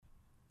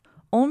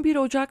11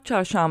 Ocak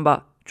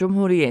Çarşamba,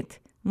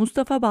 Cumhuriyet,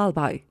 Mustafa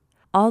Balbay,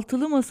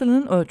 6'lı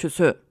masanın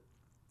ölçüsü.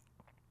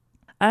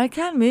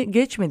 Erken mi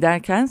geç mi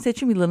derken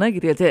seçim yılına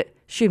girildi.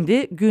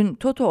 Şimdi gün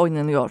toto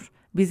oynanıyor.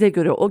 Bize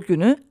göre o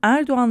günü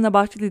Erdoğan'la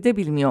Bahçeli de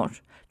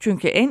bilmiyor.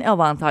 Çünkü en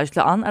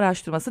avantajlı an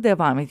araştırması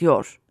devam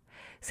ediyor.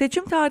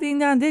 Seçim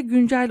tarihinden de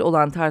güncel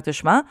olan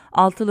tartışma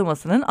 6'lı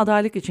masanın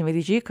adaylık için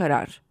vereceği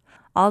karar.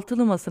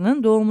 6'lı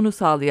masanın doğumunu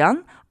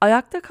sağlayan,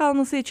 ayakta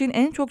kalması için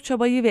en çok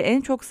çabayı ve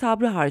en çok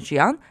sabrı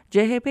harcayan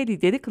CHP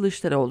lideri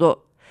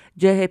Kılıçdaroğlu.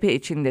 CHP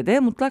içinde de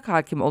mutlak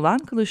hakim olan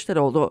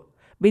Kılıçdaroğlu.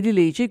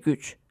 Belirleyici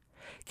güç.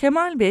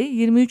 Kemal Bey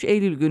 23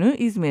 Eylül günü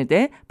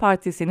İzmir'de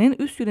partisinin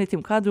üst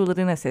yönetim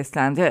kadrolarına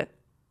seslendi.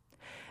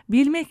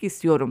 Bilmek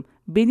istiyorum,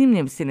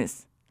 benimle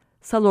misiniz?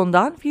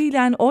 Salondan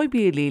fiilen oy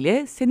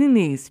birliğiyle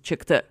seninleyiz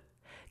çıktı.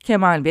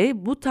 Kemal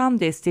Bey bu tam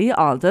desteği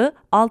aldı,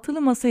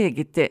 6'lı masaya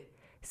gitti.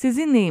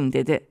 Sizinleyim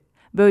dedi.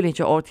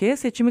 Böylece ortaya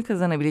seçimi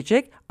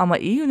kazanabilecek ama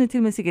iyi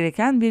yönetilmesi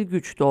gereken bir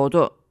güç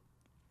doğdu.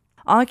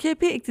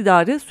 AKP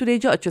iktidarı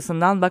süreci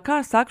açısından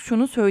bakarsak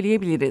şunu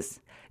söyleyebiliriz.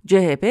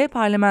 CHP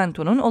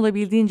parlamentonun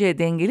olabildiğince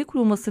dengeli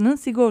kurulmasının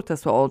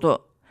sigortası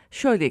oldu.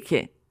 Şöyle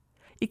ki,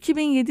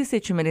 2007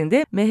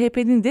 seçimlerinde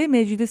MHP'nin de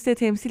mecliste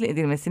temsil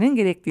edilmesinin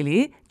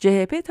gerekliliği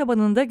CHP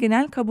tabanında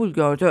genel kabul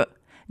gördü.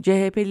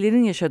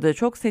 CHP'lilerin yaşadığı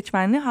çok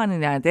seçmenli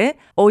hanelerde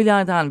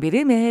oylardan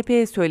biri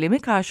MHP söylemi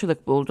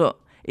karşılık buldu.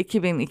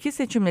 2002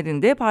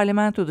 seçimlerinde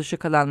parlamento dışı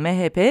kalan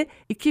MHP,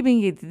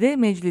 2007'de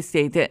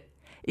meclisteydi.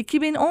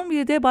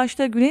 2011'de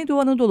başta Güneydoğu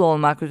Anadolu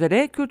olmak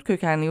üzere Kürt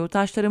kökenli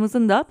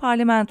yurttaşlarımızın da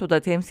parlamentoda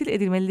temsil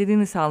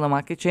edilmelerini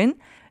sağlamak için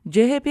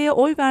CHP'ye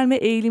oy verme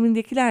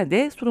eğilimindekiler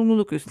de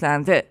sorumluluk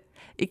üstlendi.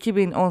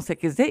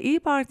 2018'de İYİ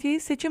Parti'yi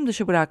seçim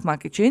dışı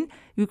bırakmak için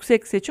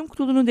Yüksek Seçim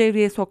Kurulu'nu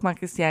devreye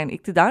sokmak isteyen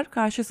iktidar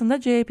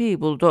karşısında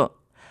CHP'yi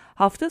buldu.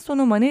 Hafta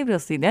sonu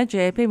manevrasıyla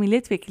CHP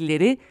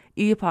milletvekilleri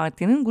İYİ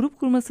Parti'nin grup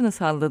kurmasını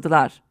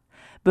sağladılar.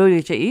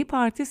 Böylece İYİ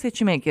Parti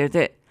seçime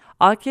girdi.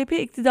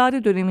 AKP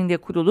iktidarı döneminde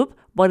kurulup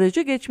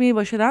barajı geçmeyi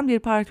başaran bir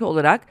parti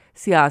olarak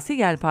siyasi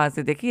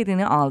yelpazedeki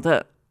yerini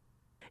aldı.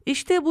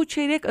 İşte bu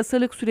çeyrek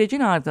asırlık sürecin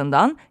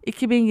ardından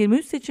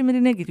 2023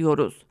 seçimlerine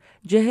gidiyoruz.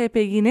 CHP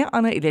yine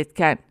ana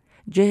iletken.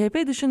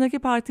 CHP dışındaki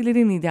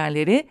partilerin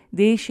liderleri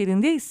değiş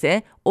yerinde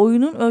ise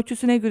oyunun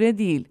ölçüsüne göre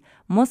değil,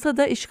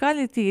 masada işgal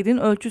ettiği yerin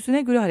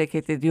ölçüsüne göre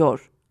hareket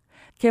ediyor.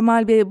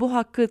 Kemal Bey bu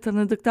hakkı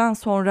tanıdıktan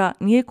sonra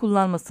niye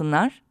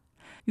kullanmasınlar?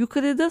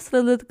 Yukarıda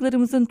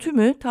sıraladıklarımızın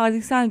tümü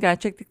tarihsel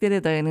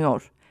gerçekliklere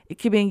dayanıyor.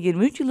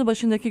 2023 yılı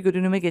başındaki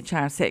görünüme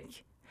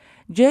geçersek.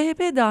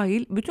 CHP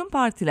dahil bütün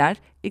partiler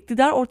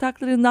iktidar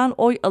ortaklarından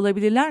oy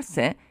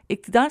alabilirlerse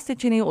iktidar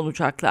seçeneği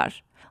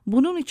olacaklar.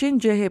 Bunun için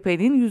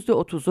CHP'nin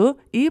 %30'u,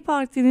 İYİ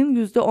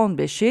Parti'nin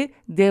 %15'i,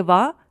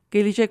 DEVA,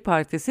 Gelecek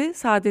Partisi,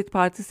 Saadet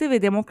Partisi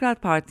ve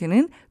Demokrat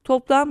Parti'nin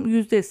toplam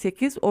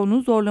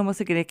 %8-10'u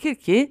zorlaması gerekir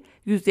ki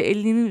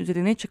 %50'nin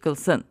üzerine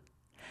çıkılsın.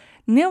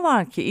 Ne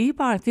var ki İYİ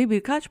Parti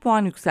birkaç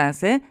puan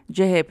yükselse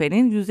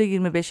CHP'nin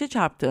 %25'e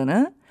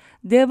çarptığını,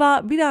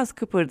 DEVA biraz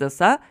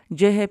kıpırdasa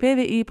CHP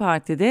ve İYİ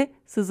Parti'de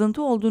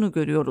sızıntı olduğunu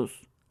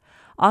görüyoruz.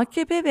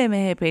 AKP ve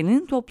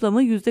MHP'nin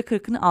toplamı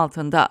 %40'ın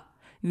altında.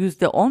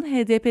 %10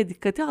 HDP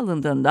dikkate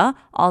alındığında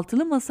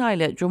altılı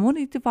masayla Cumhur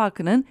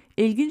İttifakı'nın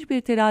ilginç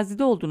bir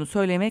terazide olduğunu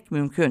söylemek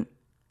mümkün.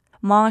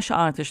 Maaş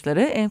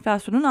artışları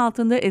enflasyonun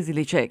altında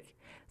ezilecek.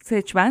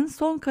 Seçmen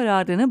son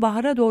kararını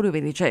bahara doğru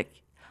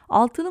verecek.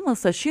 Altılı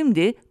masa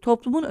şimdi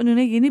toplumun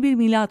önüne yeni bir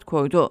milat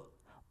koydu.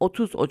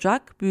 30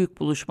 Ocak Büyük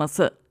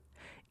Buluşması.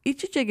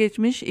 İç içe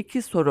geçmiş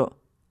iki soru.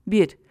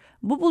 1.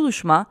 Bu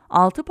buluşma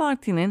 6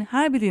 partinin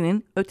her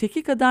birinin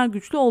öteki kadar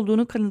güçlü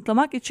olduğunu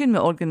kanıtlamak için mi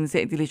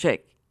organize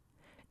edilecek?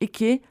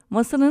 2.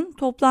 Masanın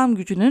toplam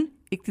gücünün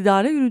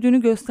iktidara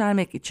yürüdüğünü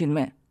göstermek için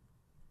mi?